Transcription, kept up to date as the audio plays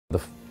The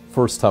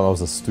first time I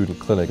was in a student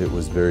clinic, it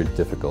was very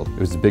difficult. It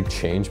was a big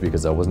change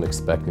because I wasn't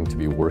expecting to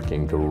be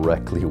working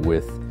directly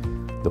with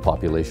the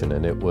population,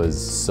 and it was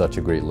such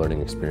a great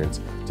learning experience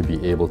to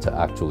be able to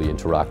actually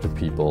interact with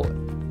people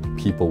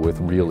with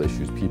real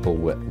issues, people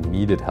who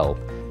needed help,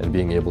 and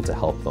being able to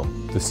help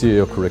them. The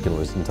CAO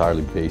curriculum is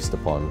entirely based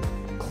upon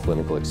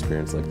clinical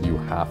experience. Like, you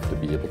have to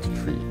be able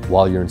to treat.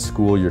 While you're in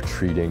school, you're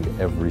treating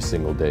every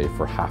single day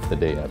for half the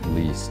day at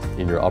least.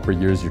 In your upper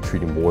years, you're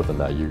treating more than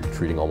that. You're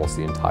treating almost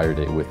the entire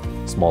day with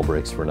small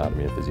breaks for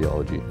anatomy and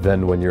physiology.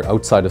 Then when you're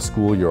outside of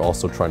school, you're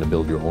also trying to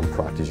build your own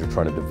practice. You're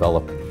trying to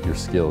develop your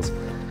skills.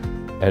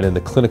 And in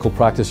the clinical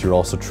practice, you're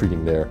also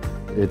treating there.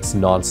 It's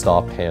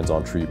non-stop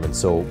hands-on treatment.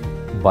 So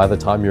by the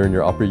time you're in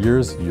your upper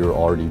years, you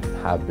already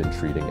have been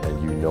treating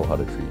and you know how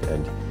to treat.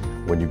 And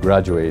when you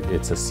graduate,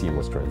 it's a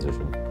seamless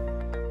transition.